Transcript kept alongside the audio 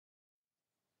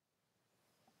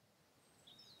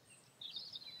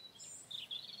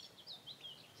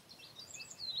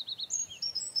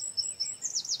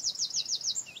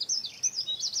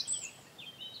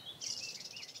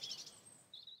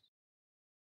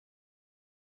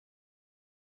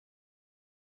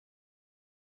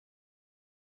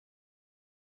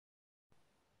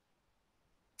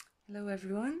Hello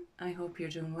everyone, I hope you're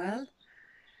doing well.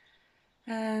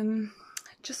 Um,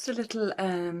 just a little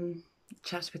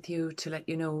chat with you to let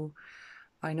you know,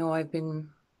 I know I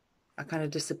kind of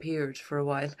disappeared for a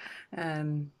while,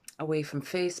 away from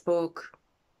Facebook,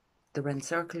 the Rent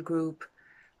Circle group.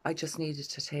 I just needed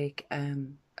to take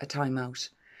a time out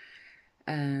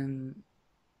um,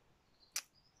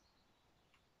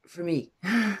 for me.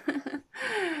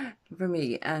 For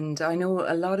me, and I know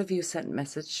a lot of you sent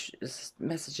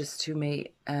messages to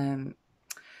me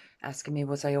asking me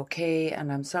was I okay, and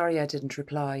I'm sorry I didn't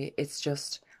reply. It's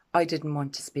just I didn't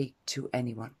want to speak to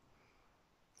anyone,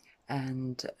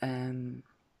 and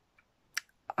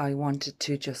I wanted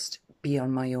to just be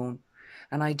on my own.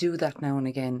 And I do that now and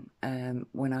again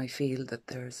when I feel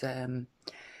that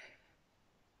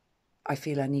I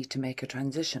feel I need to make a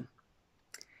transition.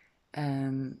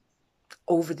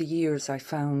 Over the years, I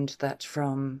found that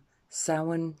from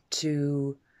Samhain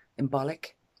to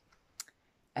Embolic,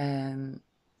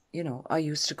 I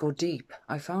used to go deep.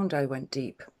 I found I went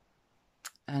deep,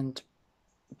 and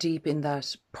deep in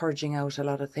that purging out a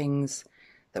lot of things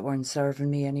that weren't serving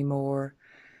me anymore.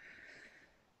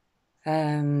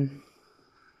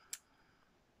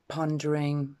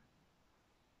 Pondering,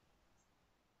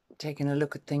 taking a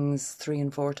look at things 3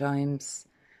 and 4 times,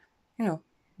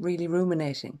 really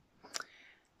ruminating.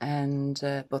 And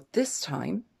but this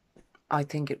time, I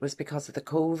think it was because of the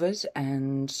COVID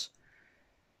and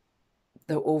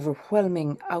the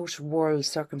overwhelming out-world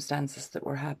circumstances that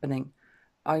were happening.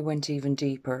 I went even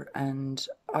deeper, and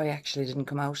I actually didn't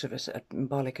come out of it at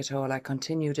Embolic at all. I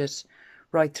continued it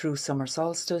right through summer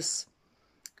solstice.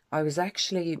 I was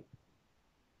actually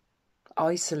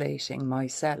isolating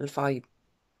myself. I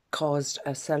caused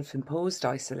a self-imposed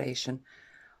isolation,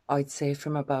 I'd say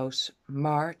from about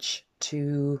March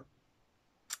to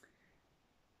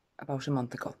about a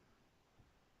month ago.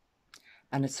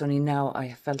 And it's only now I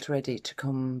have felt ready to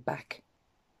come back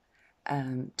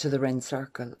to the Wren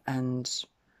Circle. And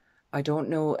I don't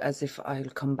know as if I'll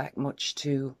come back much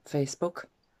to Facebook.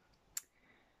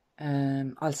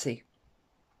 I'll see.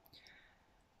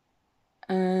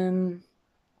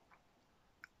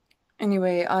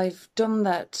 Anyway, I've done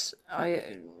that.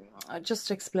 I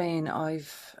just explain.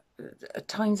 I've at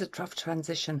times a tough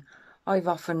transition. I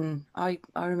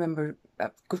remember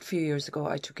a good few years ago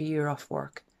I took a year off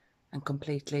work and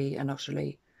completely and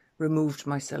utterly removed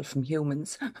myself from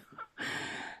humans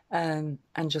and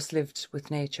just lived with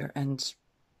nature and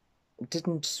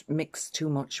didn't mix too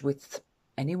much with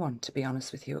anyone, to be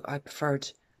honest with you. I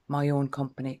preferred my own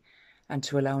company and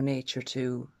to allow nature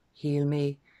to heal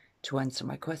me, to answer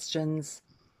my questions,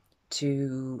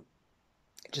 to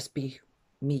just be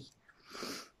me.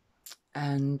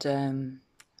 And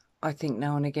I think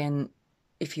now and again,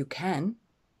 if you can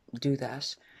do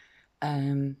that,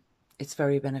 it's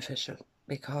very beneficial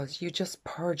because you just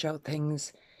purge out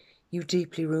things, you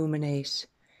deeply ruminate,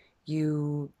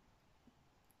 you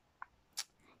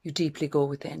deeply go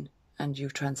within and you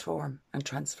transform and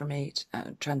transmutate,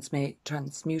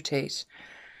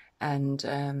 and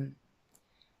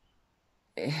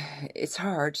it's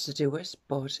hard to do it,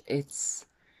 but it's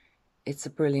a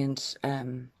brilliant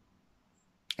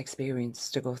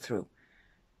experience to go through.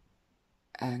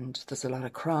 And there's a lot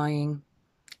of crying,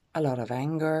 a lot of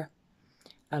anger,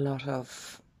 a lot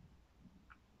of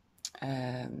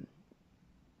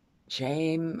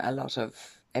shame, a lot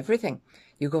of everything.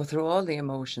 You go through all the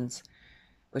emotions,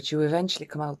 but you eventually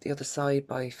come out the other side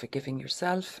by forgiving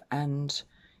yourself, and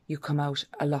you come out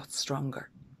a lot stronger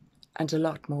and a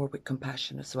lot more with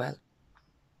compassion as well.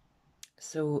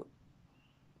 So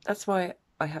that's why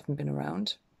I haven't been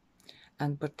around.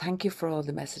 But thank you for all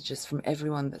the messages from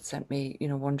everyone that sent me,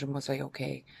 wondering was I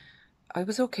okay. I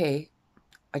was okay.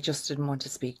 I just didn't want to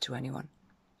speak to anyone.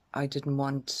 I just didn't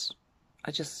want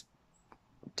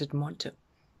to.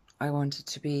 I wanted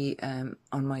to be on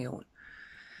my own.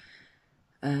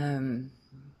 And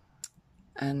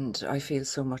I feel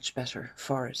so much better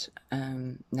for it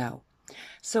now.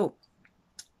 So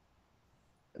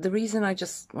the reason I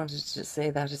just wanted to say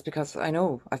that is because I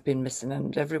know I've been missing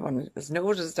and everyone has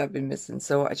noticed I've been missing.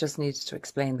 So I just needed to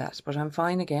explain that. But I'm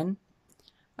fine again.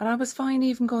 And I was fine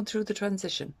even going through the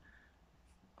transition.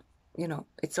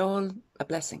 It's all a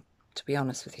blessing, to be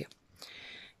honest with you.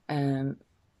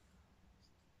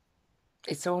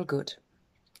 It's all good.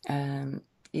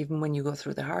 Even when you go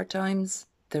through the hard times,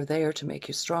 they're there to make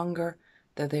you stronger.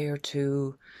 They're there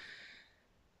to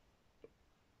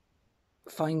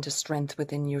find a strength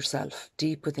within yourself,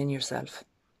 deep within yourself,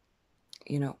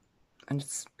 and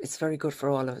it's very good for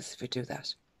all of us if we do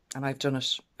that. And I've done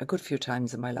it a good few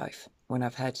times in my life when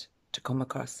I've had to come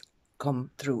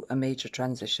through a major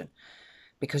transition,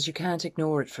 because you can't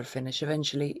ignore it for finish.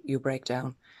 Eventually you break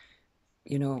down.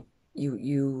 You know,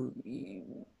 you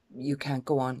can't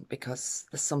go on because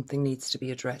something needs to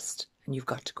be addressed and you've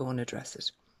got to go and address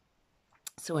it.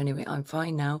 So anyway, I'm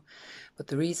fine now, but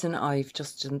the reason I've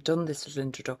just done this little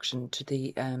introduction to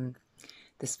the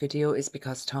this video is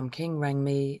because Tom King rang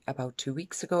me about 2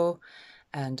 weeks ago,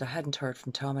 and I hadn't heard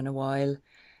from Tom in a while,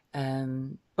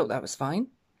 but that was fine.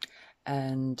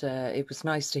 And it was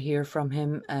nice to hear from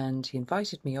him, and he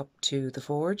invited me up to the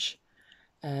forge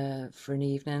for an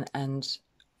evening, and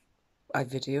I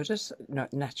videoed it.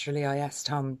 Naturally, I asked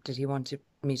Tom, did he want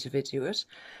me to video it?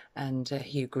 And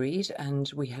he agreed, and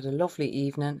we had a lovely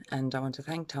evening, and I want to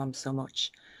thank Tom so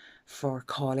much for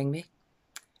calling me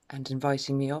and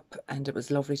inviting me up, and it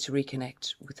was lovely to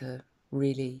reconnect with a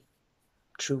really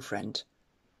true friend.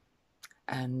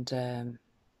 And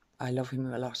I love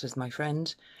him a lot as my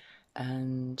friend,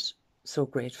 and so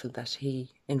grateful that he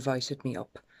invited me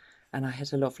up, and I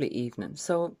had a lovely evening.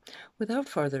 So without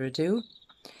further ado,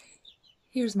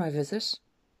 here's my visit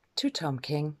to Tom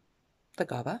King, the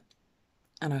Gobba,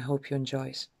 and I hope you enjoy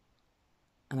it.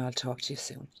 And I'll talk to you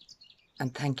soon.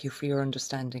 And thank you for your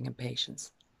understanding and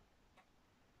patience.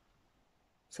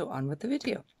 So on with the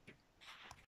video.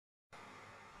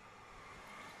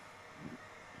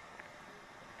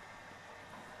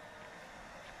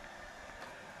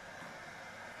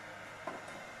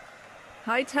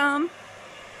 Hi, Tom.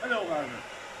 Hello, Margaret.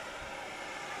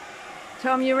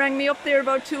 Tom, you rang me up there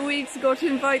about 2 weeks ago to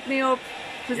invite me up.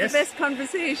 It was Yes. the best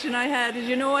conversation I had. As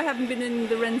you know, I haven't been in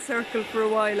the Wren Circle for a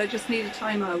while. I just need a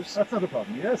time out. That's not a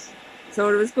problem, yes. So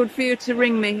it was good for you to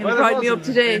ring me and Well, invite me up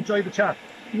today. Enjoy the chat.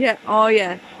 Yeah, oh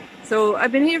yeah. So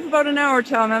I've been here for about an hour,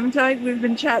 Tom, haven't I? We've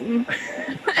been chatting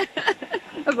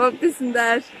about this and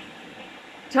that.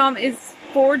 Tom is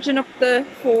forging up the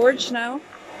forge now.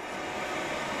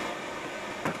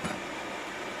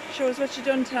 Show us what you've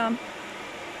done, Tom.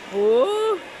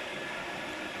 Oh!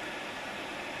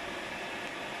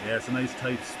 Yeah, it's a nice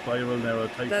tight spiral there, a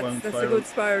tight wound That's spiral. a good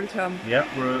spiral, Tom. Yeah,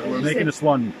 we're making a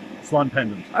swan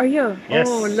pendant. Are you? Yes.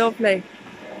 Oh, lovely.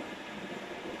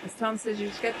 As Tom says,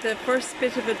 you get the first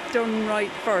bit of it done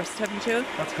right first, haven't you?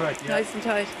 That's correct, yeah. Nice and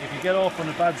tight. If you get off on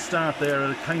a bad start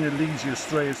there, it kind of leads you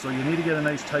astray, so you need to get a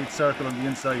nice tight circle on the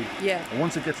inside. Yeah. And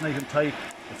once it gets nice and tight,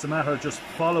 it's a matter of just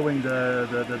following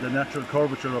the natural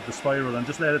curvature of the spiral and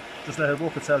just let it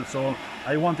work itself. So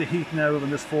I want the heat now in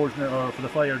this forge now, or for the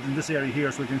fire in this area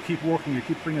here, so we can keep working it,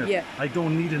 keep bringing it. Yeah. I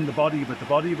don't need it in the body, but the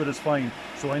body of it is fine.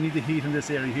 So I need the heat in this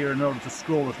area here in order to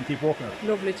scroll it and keep working it.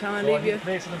 Lovely, Tom. I'll So leave you. I'm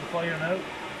placing it in the fire now.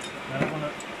 And I'm going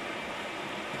to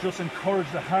just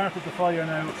encourage the heart of the fire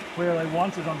now where I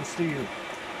want it on the steel.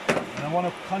 And I want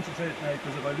to concentrate now,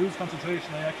 because if I lose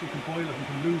concentration, I actually can boil it and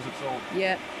can lose it. So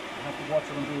Yeah. I have to watch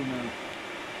what I'm doing now.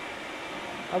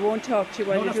 I won't talk to you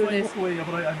while you're doing this. Walk away,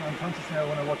 but I'm conscious now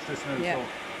when I watch this now. Yeah. So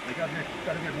I got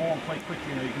to get warm quite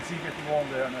quickly now. You can see getting warm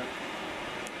there now.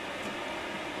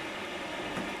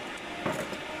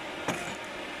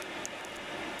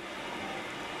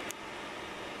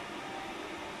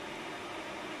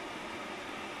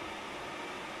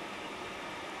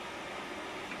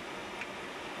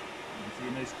 You can see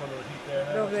a nice colour of heat there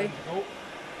now. Lovely. Time to go.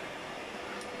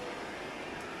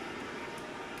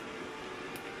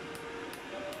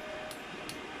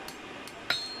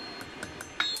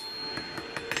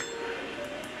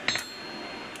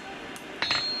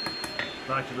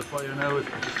 Back to the fire now, it's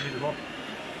just heat it up.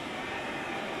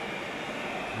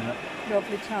 Yeah.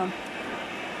 Lovely, Tom.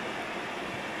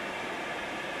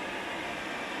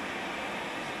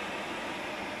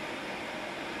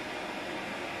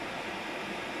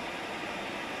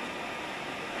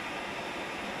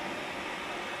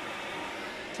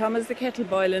 Tom is the kettle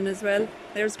boiling as well.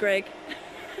 There's Greg.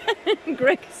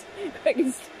 Greg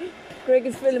is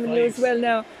filming you as well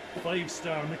now.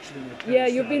 5-star Michelin. Yeah,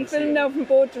 you've been filmed now from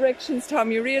both directions,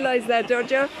 Tom. You realise that, don't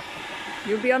you?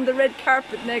 You'll be on the red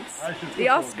carpet next. The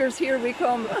Oscars, here we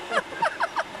come.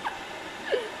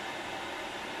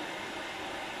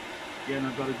 Again,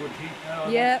 I've got a good heat now.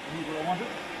 Yeah. I need what I wanted.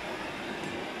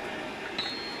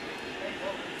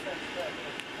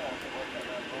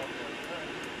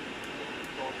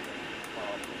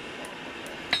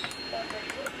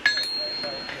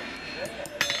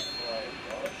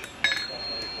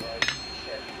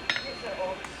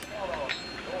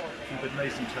 Keep it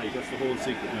nice and tight, that's the whole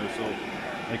secret now. So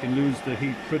I can lose the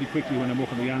heat pretty quickly when I'm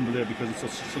up on the anvil there because it's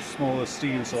such small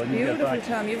steel, so I need to get Beautiful, back.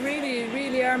 Tom. You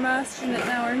really are mastering it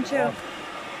now, aren't you?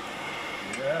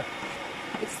 Yeah.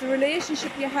 It's the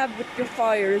relationship you have with your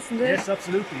fire, isn't it? Yes,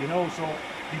 absolutely. You know, so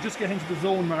you just get into the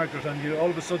zone, Margaret, and you all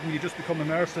of a sudden you just become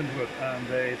immersed into it, and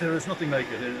there is nothing like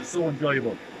it. It is so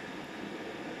enjoyable.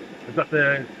 I've got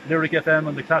the Lyric FM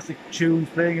and the classic tunes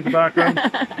playing in the background.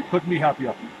 Couldn't be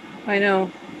happier. I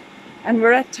know. And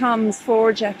we're at Tom's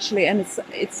Forge actually, and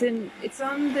it's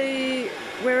on the,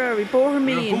 where are we?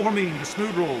 Bohermeen. Bohermeen, the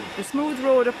smooth road. The smooth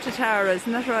road up to Tara,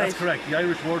 isn't that right? That's correct. The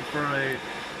Irish word for a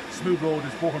smooth road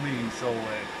is Bohermeen. So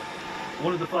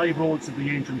one of the 5 roads of the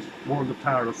ancient world of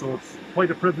Tara. So it's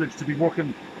quite a privilege to be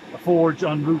working a forge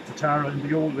en route to Tara in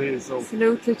the old days. So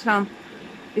absolutely, Tom.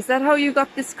 Is that how you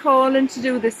got this calling to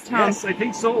do this, Tom? Yes, I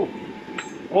think so.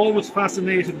 Always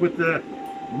fascinated with the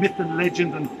myth and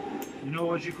legend, and you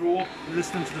know, as you grow up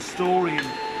listening to the story and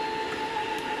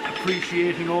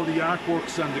appreciating all the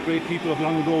artworks and the great people of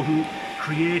long ago who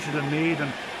created and made,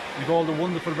 and we've all the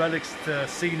wonderful relics to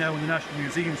see now in the National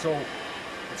Museum. So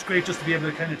it's great just to be able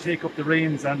to kind of take up the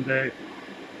reins and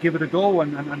give it a go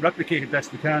and replicate it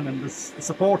best we can. And the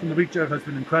support and the reach out has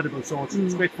been incredible. So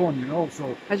it's great fun, you know.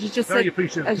 So as you just very said,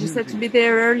 appreciative. as you said to me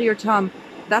there earlier, Tom,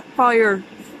 that fire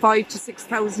 5,000 to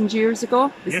 6,000 years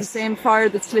ago is the same fire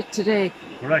that's lit today.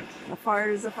 Correct. A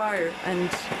fire is a fire, and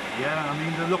yeah, I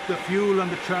mean, the fuel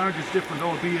and the charge is different,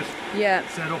 albeit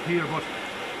set up here. But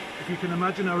if you can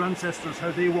imagine our ancestors,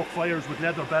 how they work fires with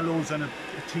leather bellows and a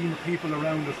team of people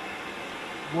around it,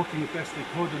 working as best they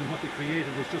could, and what they created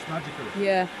was just magical.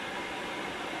 Yeah,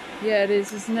 it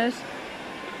is, isn't it?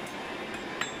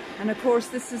 And of course,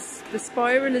 the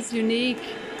spiral is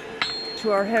unique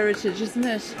to our heritage, isn't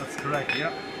it? That's correct.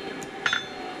 Yeah.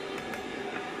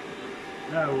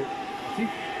 Now, I think.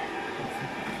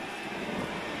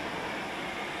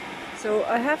 So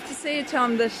I have to say,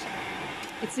 Tom, that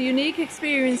it's a unique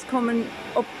experience coming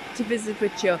up to visit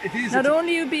with you. It is. Not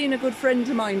only you being a good friend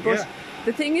of mine, but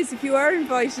the thing is, if you are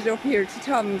invited up here to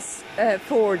Tom's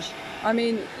forge, I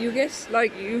mean, you get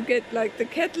like the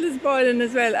kettle is boiling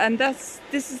as well, and this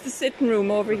is the sitting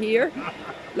room over here.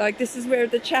 Like, this is where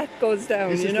the chat goes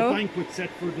down. This you is know, the banquet set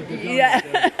for the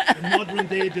Donna, the modern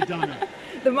day Donna.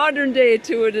 The modern day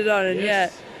tour de Donna,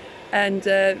 yes. And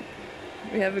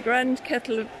we have a grand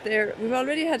kettle up there. We've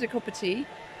already had a cup of tea.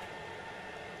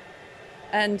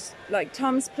 And like,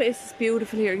 Tom's place is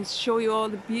beautiful here. He'll show you all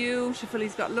the beautiful,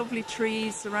 he's got lovely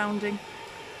trees surrounding.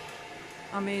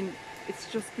 I mean,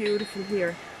 it's just beautiful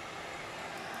here.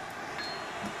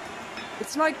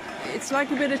 It's like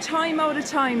a bit of time out of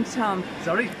time, Tom.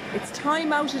 Sorry? It's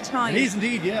time out of time. It is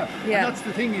indeed, yeah. And that's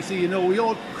the thing, you see, you know, we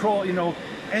all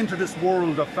enter this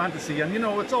world of fantasy, and you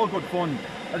know, it's all good fun.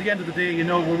 At the end of the day, you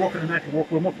know, we're working a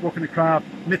metalwork, we're working a craft,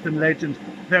 myth and legend,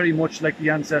 very much like the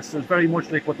ancestors, very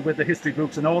much like with the history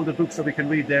books and all the books that we can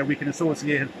read there, we can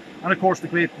associate it. And of course the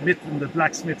great myth and the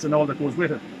blacksmiths and all that goes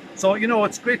with it. So, you know,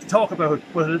 it's great to talk about it,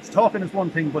 but it's talking is one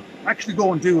thing, but actually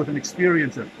go and do it and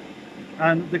experience it.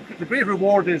 And the great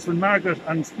reward is when Margaret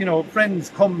and, you know, friends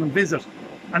come and visit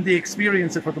and they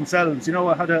experience it for themselves. You know,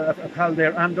 I had a pal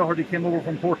there, Anne Doherty, came over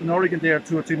from Portland, Oregon there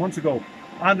 2 or 3 months ago.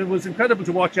 And it was incredible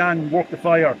to watch Anne work the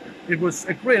fire. It was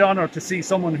a great honour to see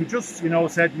someone who just, you know,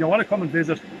 said, you want to come and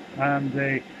visit. And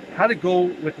they had a go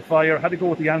with the fire, had a go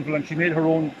with the anvil, and she made her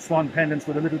own swan pendants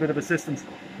with a little bit of assistance.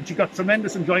 And she got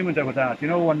tremendous enjoyment out of that, you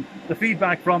know, and the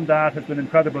feedback from that has been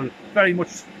incredible. Very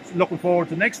much looking forward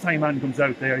to next time Anne comes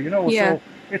out there, you know. Yeah. So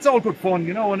it's all good fun,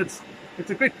 you know, and it's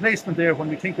a great placement there when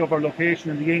we think of our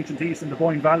location in the ancient East in the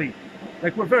Boyne Valley.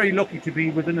 Like, we're very lucky to be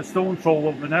within a stone throw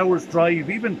of an hour's drive,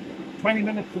 even 20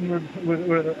 minutes from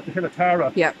we're at the Hill of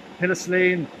Tara, Hill of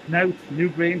Slane, Nowth,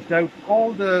 Newgrange, Doubt,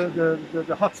 all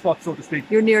the hot spots, so to speak.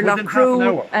 You're near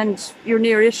Loughcrew and you're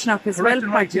near Ishnock as well,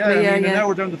 practically. Right, I mean, an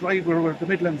hour down the drive we're the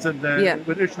Midlands and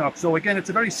with Ishnock. So again, it's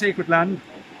a very sacred land,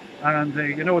 and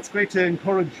you know, it's great to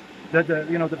encourage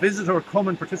the visitor come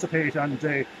and participate and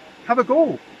have a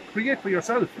go, create for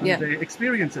yourself and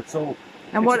experience it. So.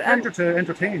 And it's a pleasure to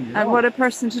entertain. You know? And what a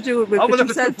person to do it with, but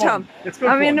yourself, Tom. It's good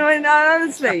fun.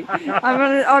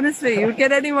 Honestly, you would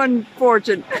get anyone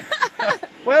fortune.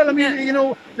 Well, I mean, you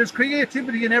know, there's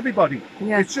creativity in everybody.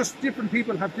 Yeah. It's just different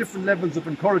people have different levels of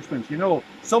encouragement, you know.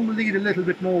 Some lead a little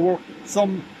bit more work,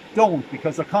 some don't,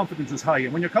 because their confidence is high.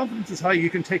 And when your confidence is high, you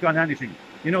can take on anything.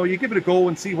 You know, you give it a go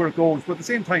and see where it goes. But at the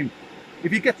same time,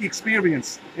 if you get the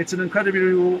experience, it's an incredibly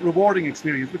rewarding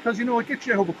experience, because, you know, it gets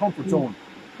you out of a comfort zone.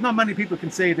 Not many people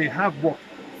can say they have worked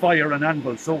fire and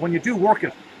anvil. So when you do work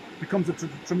it becomes a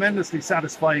tremendously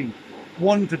satisfying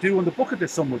one to do on the bucket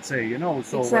list, some would say, you know.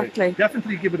 So exactly.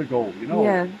 Definitely give it a go, you know.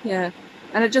 Yeah.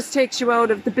 And it just takes you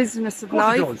out of the business of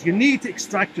life. It does. You need to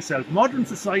extract yourself. Modern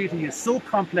society is so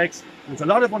complex. There's a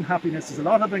lot of unhappiness. There's a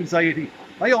lot of anxiety.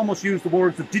 I almost use the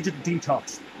words of digital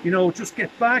detox. You know, just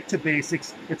get back to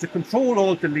basics. It's a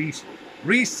Control-Alt-Delete.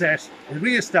 Reset and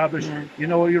re-establish. You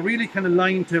know, you're really kind of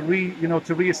lying to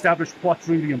re-establish what's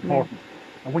really important.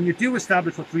 And when you do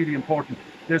establish what's really important,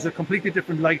 there's a completely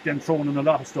different light then thrown on a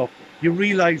lot of stuff. You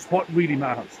realise what really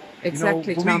matters.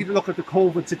 Exactly, when Tom. we look at the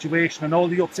COVID situation and all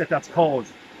the upset that's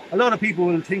caused, a lot of people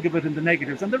will think of it in the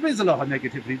negatives, and there is a lot of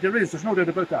negativity. There's no doubt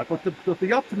about that. But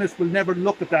the optimist will never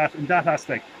look at that in that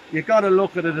aspect. You got to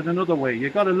look at it in another way. You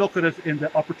got to look at it in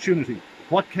the opportunity.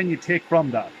 What can you take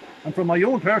from that? And from my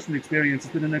own personal experience,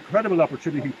 it's been an incredible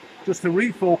opportunity just to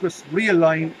refocus,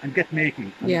 realign, and get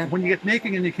making. And when you get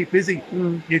making and you keep busy,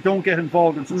 you don't get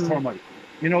involved in such turmoil.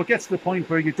 It gets to the point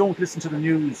where you don't listen to the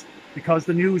news because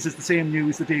the news is the same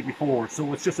news the day before.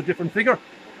 So it's just a different figure.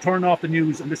 Turn off the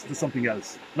news and listen to something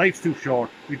else. Life's too short.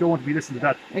 We don't want to be listening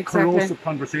to that corrosive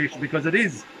conversation because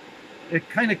it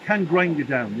kind of can grind you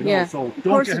down, So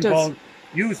don't get involved.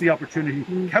 Use the opportunity,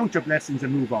 count your blessings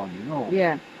and move on,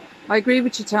 Yeah, I agree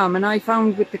with you, Tom. And I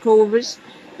found with the COVID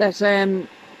that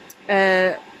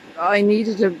I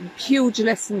needed a huge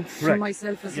lesson for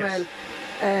myself as well.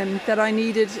 That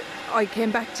I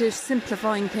came back to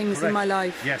simplifying things in my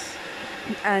life. Yes.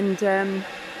 And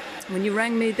when you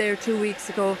rang me there 2 weeks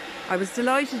ago, I was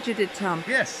delighted you did, Tom.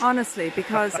 Yes. Honestly,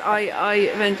 because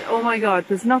I went, oh my God,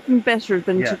 there's nothing better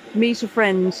than to meet a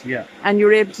friend and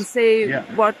you're able to say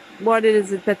what it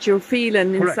is that you're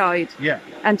feeling inside. Yeah.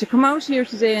 And to come out here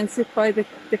today and sit by the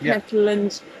kettle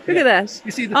and look at that.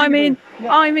 You see,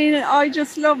 I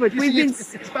just love it.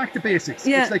 It's back to basics.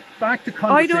 Yeah. It's like back to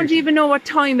conversation. I don't even know what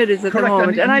time it is at the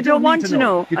moment, and I don't want to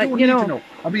know. You don't need to know.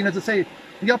 I mean, as I say,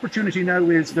 the opportunity now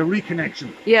is the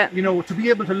reconnection. Yeah. To be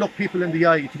able to look people in the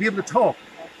eye, to be able to talk,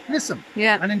 listen,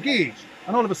 and engage.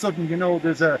 And all of a sudden,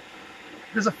 there's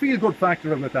a feel-good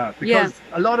factor about that because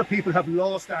a lot of people have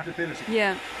lost that ability.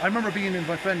 Yeah. I remember being in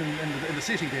my friend in the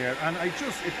city there, and I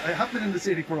have been in the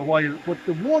city for a while, but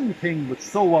the one thing was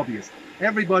so obvious.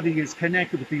 Everybody is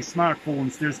connected with these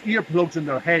smartphones. There's earplugs in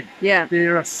their head. Yeah. They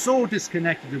are so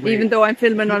disconnected. Even though I'm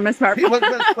filming on my smartphone.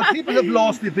 But people have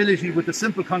lost the ability with a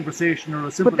simple conversation or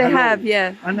a simple But they hello. have,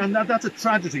 yeah. And that's a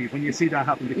tragedy when you see that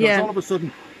happen because all of a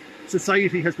sudden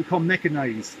society has become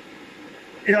mechanized,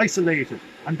 isolated,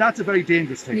 and that's a very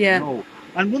dangerous thing. Yeah.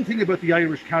 And one thing about the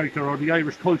Irish character or the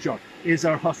Irish culture is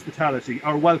our hospitality,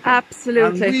 our welcome.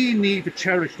 Absolutely. And we need to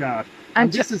cherish that. And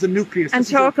this is a nucleus. And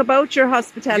talk about your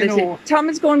hospitality. Tom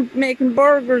is going making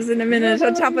burgers in a minute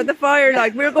on top of the fire.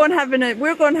 Like we're going having a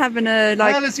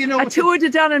a tour de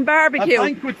Donnan barbecue. A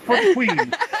banquet for the Queen.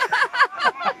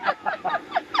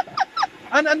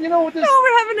 and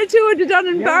we're having a tour de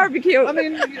Donnan barbecue. I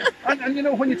mean,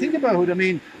 and when you think about it, I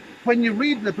mean, when you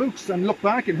read the books and look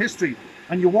back in history,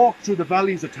 and you walk through the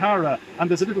valleys of Tara, and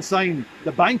there's a little sign,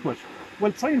 the banquet.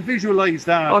 Well, try and visualise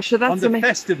that on the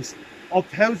festives of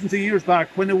thousands of years back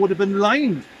when it would have been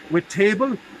lined with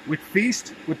table, with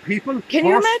feast, with people. Can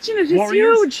you imagine it? It's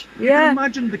warriors. Huge. You can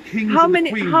imagine the kings and the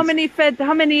queens. How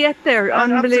many ate there?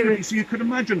 Unbelievable. Absolutely. So you could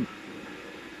imagine.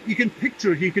 You can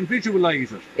picture it, you can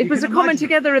visualise it. It was a coming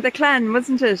together of the clan,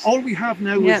 wasn't it? All we have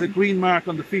now is a green mark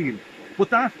on the field. But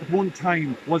that at one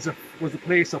time was a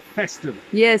place of festive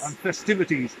and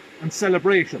festivities and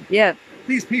celebration. Yeah.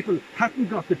 These people hadn't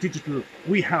got the digital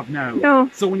we have now. No.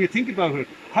 So when you think about it,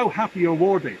 how happy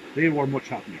were they? They were much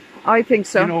happier. I think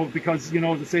so. Because, as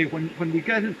I say, when we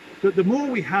get it, the more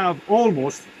we have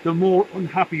almost, the more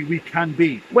unhappy we can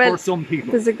be for some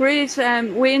people. There's a great,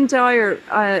 Wayne Dyer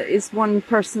is one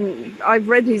person, I've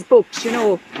read his books,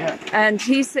 and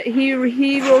he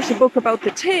wrote a book about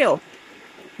the tail.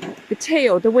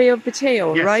 The way of the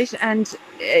tail, right? And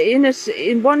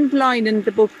in one line in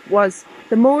the book was,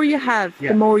 the more you have,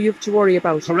 the more you have to worry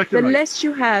about. Correct. The less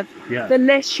you have, the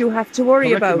less you have to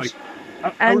worry about.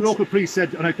 Our local priest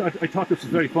said, and I thought this was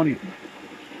very funny,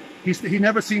 he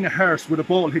never seen a hearse with a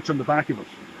ball hitch on the back of it.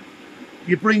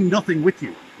 You bring nothing with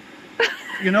you.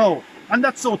 And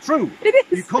that's so true. It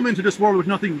is. You come into this world with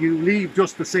nothing, you leave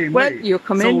just the same way. You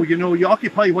come in. So, you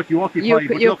occupy what you occupy.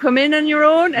 You come in on your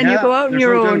own and you go out on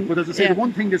your own. But as I say, the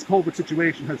one thing this COVID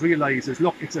situation has realised is,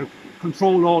 look, it's a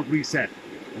control-alt reset.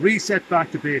 Reset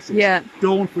back to basics. Yeah.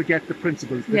 Don't forget the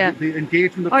principles, the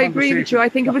engagement of conversation. I agree with you. I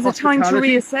think it was a time to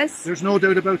reassess. There's no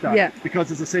doubt about that. Yeah.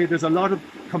 Because, as I say, there's a lot of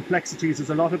complexities, there's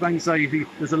a lot of anxiety,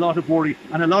 there's a lot of worry,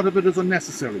 and a lot of it is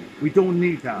unnecessary. We don't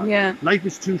need that. Yeah. Life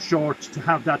is too short to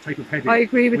have that type of headache. I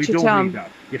agree with you, Tom. We don't need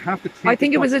that. You have to take I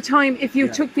think it was a time, if you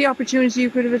took the opportunity, you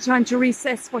could have a time to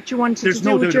reassess what you wanted to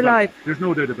do with your life. There's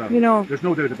no doubt about it. There's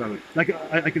no doubt about it.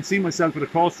 Like, I can see myself at a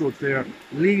crossroads there,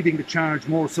 leading the charge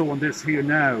more so on this here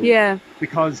now. Yeah.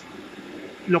 Because,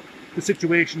 look, the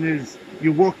situation is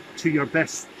you work to your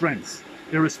best strengths,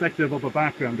 irrespective of a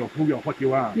background or what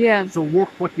you are. Yeah. So work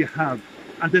what you have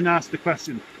and then ask the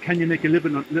question, can you make a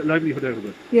livelihood out of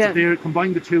it? Yeah. So they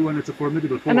combine the two, and it's a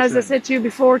formidable force. And as I then. said to you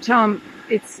before, Tom,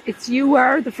 it's you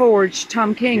are the forge,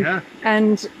 Tom King, Yeah.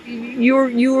 and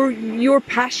you're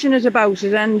passionate about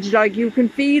it, and like you can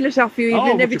feel it off you even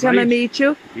Oh, every you're time I right. meet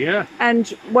you. Yeah. And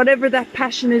whatever that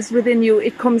passion is within you,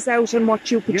 it comes out in what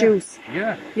you produce.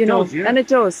 Yeah. You It know, does, yeah. and it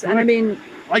does. And I Correct. mean,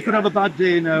 I could have a bad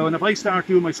day now, and if I start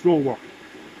doing my scroll work,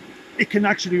 it can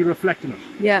actually reflect on it.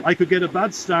 yeah, I could get a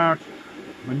bad start,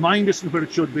 my mind isn't where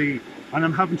it should be, and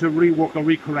I'm having to rework or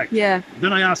recorrect. yeah,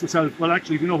 Then I ask myself, well,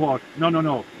 actually, you know what?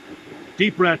 No.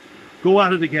 Deep breath, go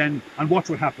at it again, and watch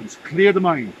what happens. Clear the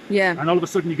mind. yeah. And all of a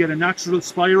sudden you get a natural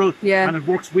spiral, Yeah. and it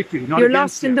works with you, not You're against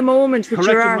lost you. in the moment with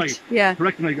Correct your and art. right. Yeah,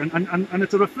 Correct and right. And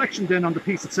it's a reflection then on the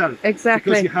piece itself.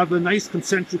 Exactly. Because you have a nice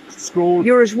concentric scroll.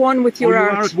 you're at one with your you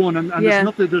art. are at one, and Yeah.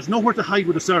 there's nowhere to hide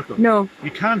with a circle. No. You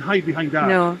can't hide behind that.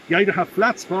 No. You either have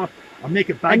flat spot or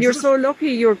make it bags And you're of it. so lucky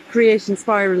you're creating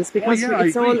spirals because yeah, I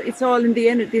it's all agree. it's all in the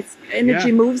energy. Energy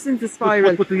Yeah. moves in the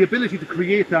spiral. But the ability to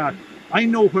create that, I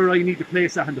know where I need to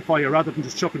place that in the fire rather than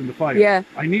just chuck it in the fire. Yeah.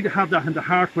 I need to have that in the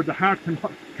heart where the heart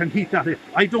can heat that.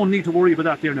 I don't need to worry about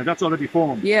that there now. That's already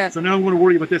formed. Yeah. So now I'm going to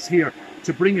worry about this here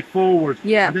to bring it forward.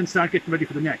 Yeah. And then start getting ready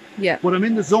for the neck. Yeah. But I'm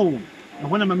in the zone, and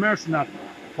when I'm immersed in that,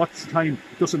 what's the time?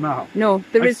 It doesn't matter. No,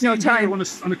 there I've is no seen here time.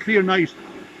 on a clear night.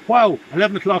 Wow,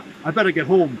 11 o'clock, I better get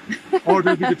home. Or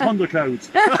there'll be the thunderclouds.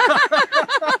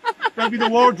 There'll be the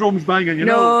war drums banging, you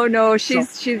know. No,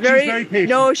 she's very patient.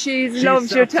 no, she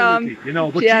loves you, Tom. Absolutely, you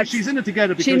know, but she's in it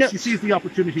together because she sees the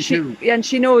opportunity too. And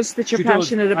she knows that you're She does.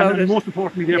 passionate about and it. most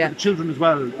importantly, there Yeah. for the children as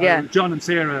well. Yeah. John and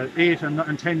Sarah, 8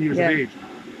 and 10 years Yeah. of age.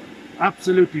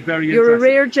 Absolutely very You're a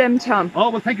interesting. rare gem, Tom.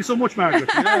 Oh, well, thank you so much, Margaret.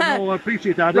 Yeah, no, I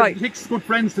appreciate that. Right. It takes good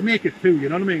friends to make it too, you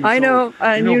know what I mean? I know,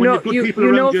 and when you know, you've good you people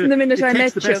know around from the minute it I takes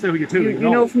met the best out of you too, you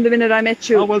know from the minute I met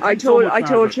you. Oh, well, I thanks so told much,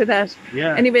 told Margaret. you that.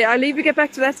 Yeah. Anyway, I'll leave you get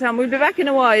back to that, Tom. We'll be back in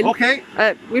a while. Okay.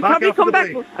 We'll Back probably after come the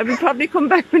back. break. I will probably come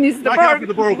back when he's the Back burger. after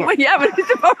the burger. Yeah, when he's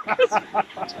the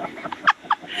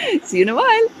burger. See you in a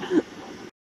while.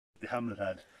 The Hamlet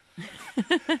had.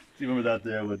 Do you remember that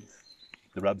there with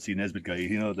the Ramsey Nesbitt guy?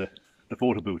 You know, the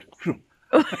photo boot.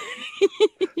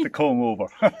 The comb over.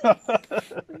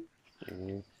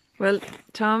 Well,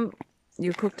 Tom,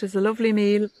 you cooked us a lovely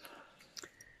meal,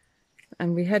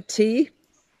 and we had tea.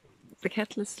 The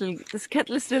kettle is still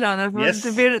on. Yes.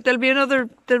 There'll be another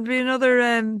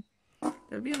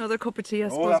cup of tea, I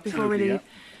suppose, before we absolutely, leave. yeah.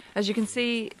 As you can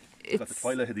see, It's got the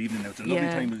twilight of the evening now. It's a lovely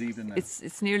time of the evening now.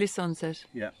 It's nearly sunset.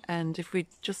 Yeah. And if we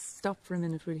just stop for a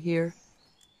minute, we'll hear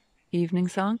evening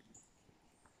song.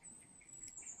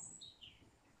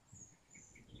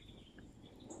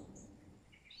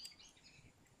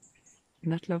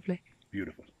 Isn't that lovely?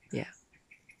 Beautiful. Yeah.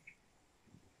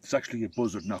 It's actually a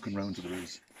buzzard knocking round to the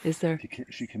roost. Is there?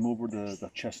 She came over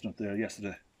that chestnut there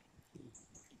yesterday.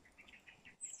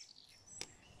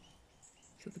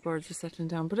 So the birds are settling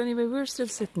down. But anyway, we're still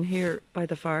sitting here by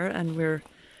the fire and we're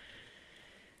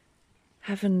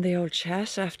having the old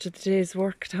chat after the day's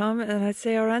work, Tom. And I'd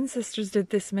say our ancestors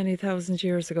did this many thousand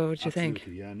years ago, what do you think?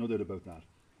 Absolutely, yeah, no doubt about that.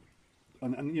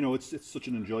 And you know, it's such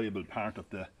an enjoyable part of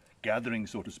the gathering,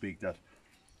 so to speak, that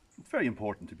it's very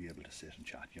important to be able to sit and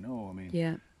chat, you know. I mean,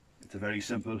 Yeah. it's a very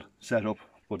simple setup,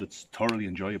 but it's thoroughly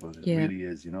enjoyable. It really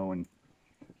is, you know. And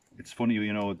it's funny,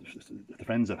 you know, the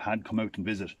friends I've had come out and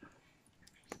visit,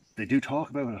 they do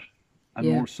talk about it, and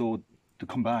more so to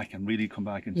come back and really come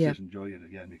back and sit and enjoy it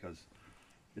again, because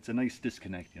it's a nice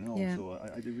disconnect, you know. Yeah. So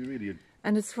I do really.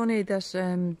 And it's funny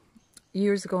that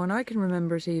years ago, and I can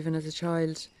remember it even as a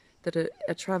child, that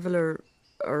a traveller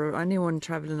or anyone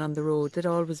travelling on the road, they'd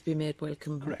always be made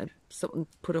welcome. Correct. Something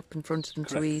put up in front of them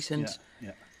to eat, and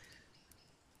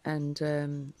and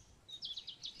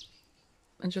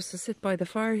just to sit by the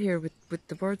fire here with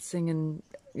the birds singing,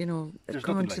 you know,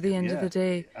 coming to the end of the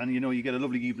day. And you know, you get a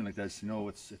lovely evening like this, you know,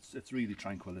 it's really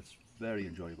tranquil, it's very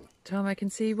enjoyable. Tom, I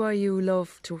can see why you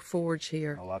love to forge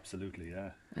here. Oh, absolutely,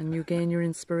 yeah. And you gain your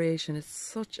inspiration. It's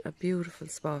such a beautiful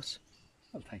spot.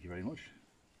 Well, thank you very much.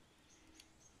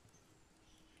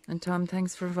 And Tom,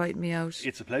 thanks for inviting me out.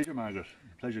 It's a pleasure, Margaret.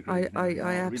 A pleasure. I really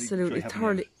absolutely, enjoy having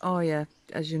thoroughly. you out. Oh yeah,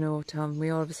 as you know, Tom, we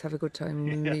always have a good time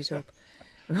when we meet up.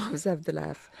 We always have the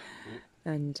laugh.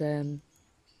 And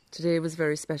today was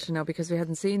very special now because we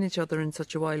hadn't seen each other in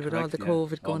such a while with all the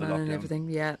COVID going on and everything.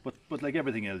 Yeah. But like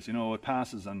everything else, you know, it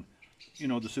passes, and you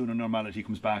know, the sooner normality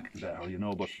comes back, the better, you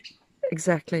know. But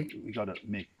exactly, we got to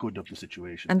make good of the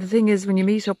situation. And the thing is, when you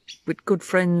meet up with good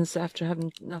friends after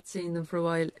having not seen them for a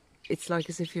while, it's like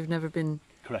as if you've never been.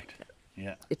 Correct.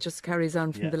 Yeah. It just carries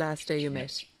on from the last day you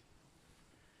met.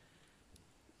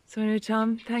 So anyway,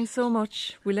 Tom, thanks so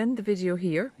much. We'll end the video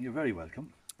here. You're very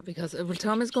welcome. Because, well,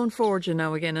 Tom is going foraging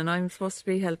now again and I'm supposed to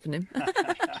be helping him.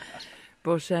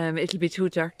 But it'll be too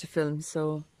dark to film,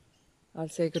 so I'll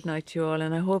say goodnight to you all,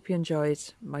 and I hope you enjoyed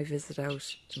my visit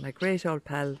out to my great old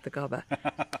pal, the Gobba,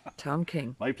 Tom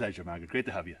King. My pleasure, Margaret. Great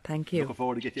to have you. Thank you. Looking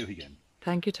forward to get you again.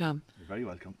 Thank you, Tom. You're very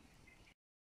welcome.